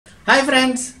Hi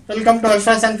friends, welcome to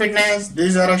AshwaSun Fitness.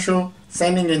 This is Ashu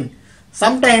signing in.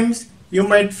 Sometimes you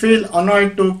might feel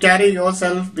annoyed to carry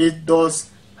yourself with those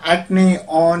acne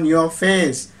on your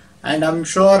face, and I'm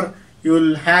sure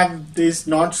you'll have this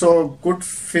not so good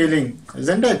feeling,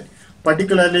 isn't it?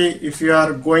 Particularly if you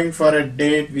are going for a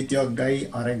date with your guy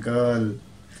or a girl.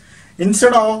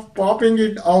 Instead of popping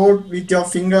it out with your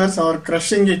fingers or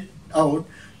crushing it out,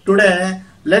 today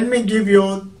let me give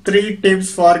you 3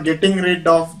 tips for getting rid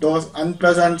of those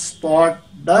unpleasant spots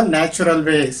the natural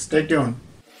way. Stay tuned.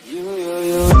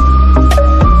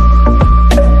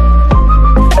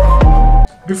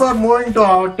 Before moving to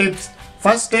our tips,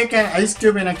 first take an ice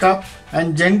cube in a cup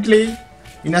and gently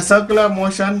in a circular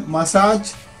motion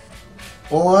massage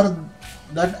over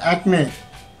that acne.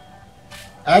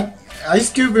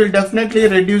 Ice cube will definitely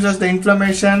reduces the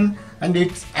inflammation and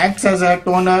it acts as a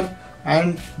toner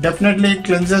and definitely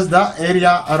cleanses the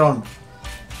area around.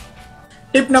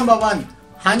 Tip number 1.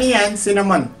 Honey and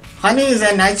cinnamon. Honey is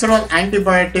a natural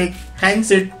antibiotic, hence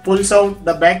it pulls out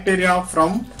the bacteria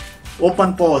from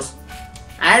open pores.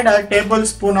 Add a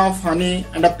tablespoon of honey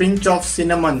and a pinch of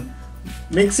cinnamon.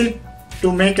 Mix it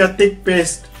to make a thick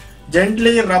paste.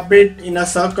 Gently rub it in a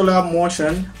circular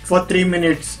motion for 3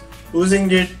 minutes,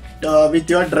 using it with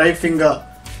your dry finger,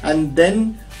 and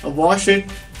then wash it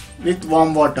with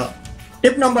warm water.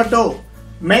 Tip number 2.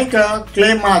 Make a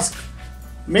clay mask.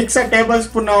 Mix a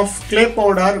tablespoon of clay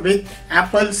powder with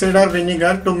apple cider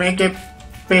vinegar to make a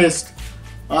paste.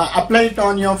 Apply it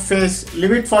on your face.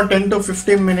 Leave it for 10 to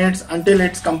 15 minutes until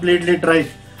it's completely dry.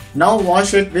 Now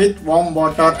wash it with warm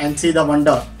water and see the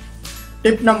wonder.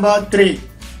 Tip number 3.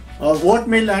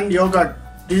 Oatmeal and yogurt.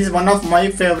 This is one of my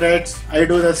favorites. I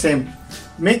do the same.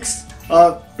 Mix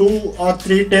 2 or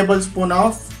 3 tablespoons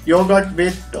of yogurt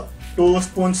with 2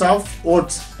 spoons of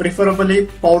oats, preferably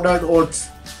powdered oats.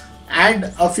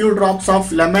 Add a few drops of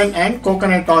lemon and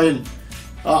coconut oil.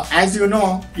 As you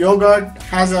know, yogurt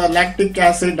has a lactic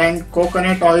acid and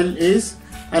coconut oil is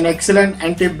an excellent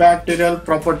antibacterial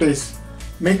properties.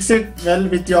 Mix it well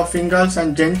with your fingers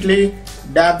and gently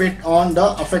dab it on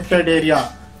the affected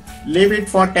area. Leave it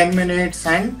for 10 minutes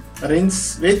and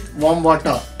rinse with warm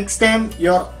water. Next time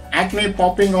your acne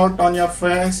popping out on your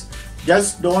face,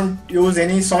 just don't use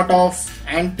any sort of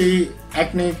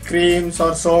anti-acne creams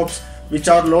or soaps which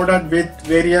are loaded with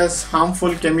various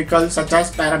harmful chemicals such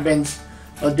as parabens.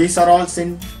 These are all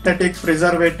synthetic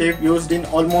preservative used in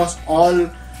almost all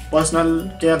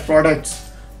personal care products.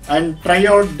 And try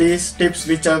out these tips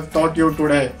which I've taught you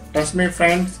today. Trust me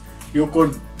friends, you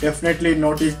could definitely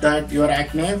notice that your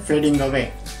acne fading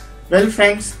away. Well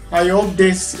friends, I hope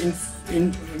this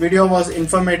video was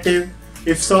informative.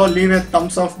 If so, leave a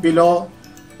thumbs up below.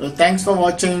 Thanks for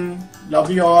watching. Love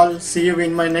you all. See you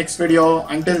in my next video.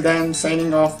 Until then,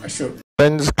 signing off, Ashu.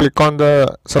 Friends, click on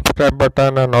the subscribe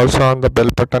button and also on the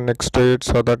bell button next to it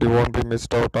so that you won't be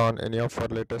missed out on any of our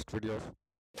latest videos.